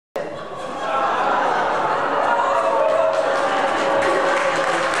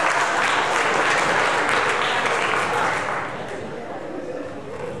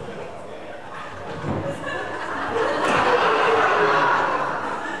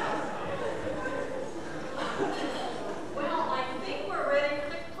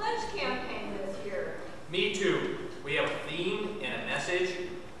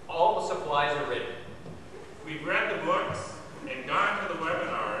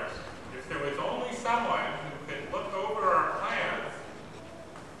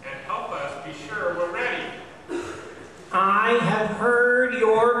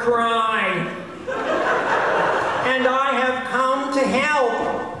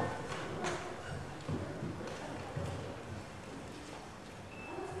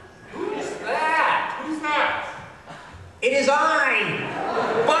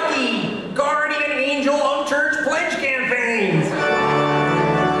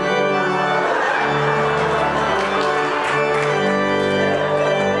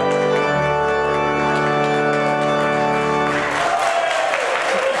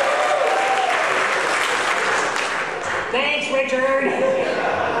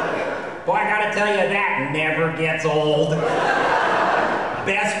Well, I gotta tell you, that never gets old.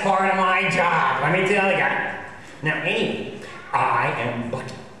 Best part of my job, let me tell you. Now, anyway, I am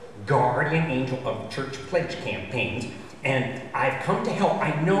Bucky, guardian angel of church pledge campaigns, and I've come to help.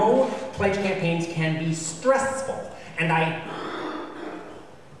 I know pledge campaigns can be stressful, and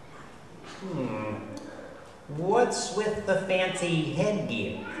what's with the fancy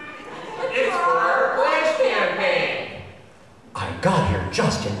headgear? It's for our pledge campaign. I got here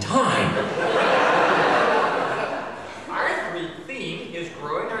just in time. Our theme is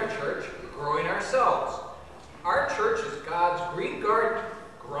growing our church, growing ourselves. Our church is God's green garden,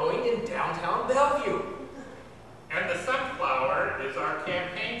 growing in downtown Bellevue. And the sunflower is our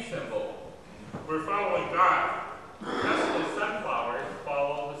campaign symbol. We're following God, just as sunflowers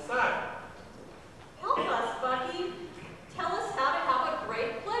follow the sun. Help us, Bucky. Tell us how to have a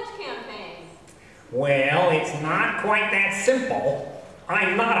great pledge campaign. Well, it's not quite that simple.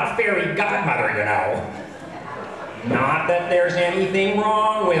 I'm not a fairy godmother, you know. Not that there's anything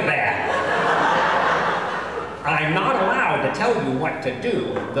wrong with that. I'm not allowed to tell you what to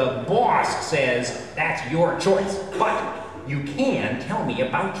do. The boss says that's your choice. But you can tell me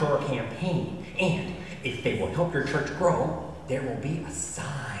about your campaign. And if they will help your church grow, there will be a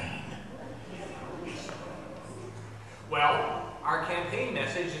sign. Well, our campaign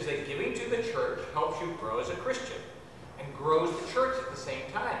message is that giving to the church helps you grow as a Christian and grows the church at the same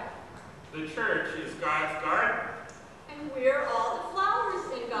time. The church is God's garden. And we're all the flowers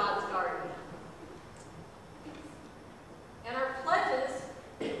in God's garden. And our pledges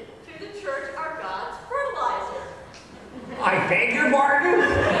to the church are God's fertilizer. I beg your pardon?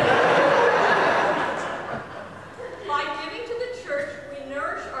 By giving to the church, we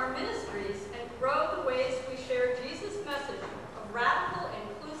nourish our ministries and grow the ways we share Jesus' message of radical,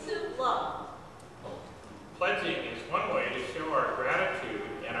 inclusive love. Pledging is one way to show our gratitude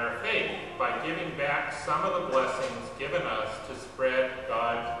and our faith by giving back some of the blessings given us to spread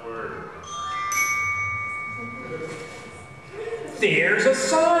God's word. There's a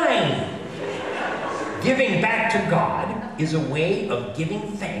sign. Giving back to God is a way of giving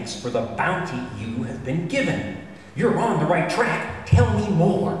thanks for the bounty you have been given. You're on the right track. Tell me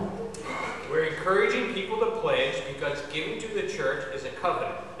more. We're encouraging people to pledge because giving to the church is a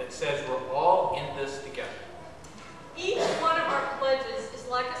covenant that says we're all in this together. Each one of our pledges is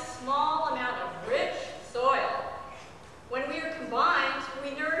like a small amount of rich soil. When we are combined,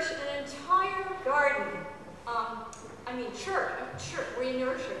 we nourish an entire garden. Church. We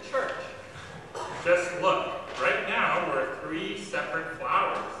nourish a church. Just look, right now we're 3 separate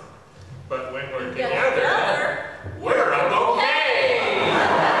flowers. But when we're together, we're a bouquet!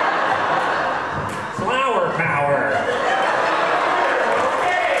 Flower power.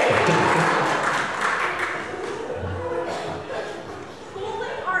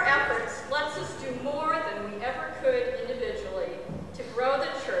 Pooling our efforts lets us do more than we ever could individually to grow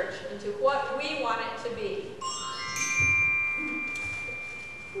the church into what we want it to be.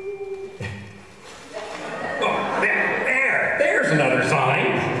 There's another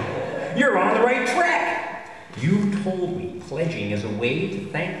sign. You're on the right track. You told me pledging is a way to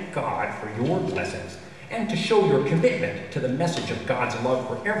thank God for your blessings and to show your commitment to the message of God's love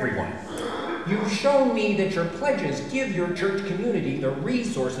for everyone. You've shown me that your pledges give your church community the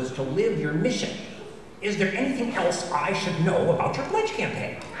resources to live your mission. Is there anything else I should know about your pledge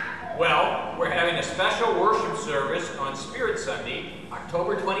campaign? Well, we're having a special worship service on Spirit Sunday,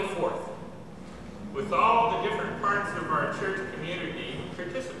 October 24th. With all the different parts of our church community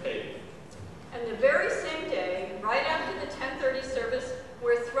participating. And the very same day, right after the 10:30 service,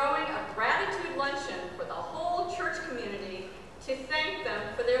 we're throwing a gratitude luncheon for the whole church community to thank them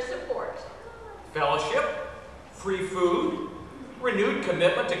for their support. Fellowship, free food, renewed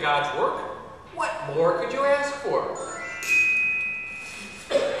commitment to God's work. What more could you ask for?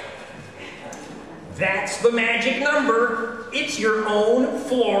 That's the magic number. It's your own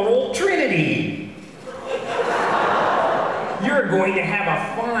floral trinity. You're going to have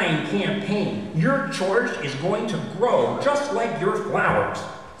a fine campaign. Your church is going to grow just like your flowers.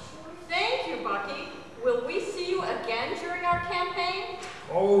 Thank you, Bucky. Will we see you again during our campaign?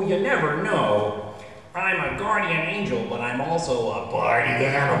 Oh, you never know. I'm a guardian angel, but I'm also a party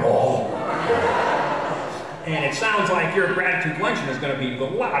animal. And it sounds like your gratitude luncheon is going to be a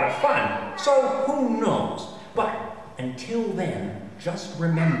lot of fun. So who knows? But until then, just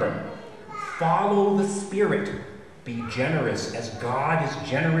remember, follow the Spirit. Be generous as God is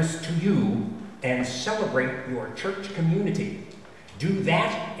generous to you, and celebrate your church community. Do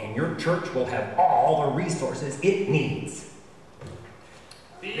that, and your church will have all the resources it needs.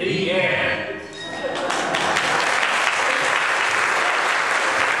 The end.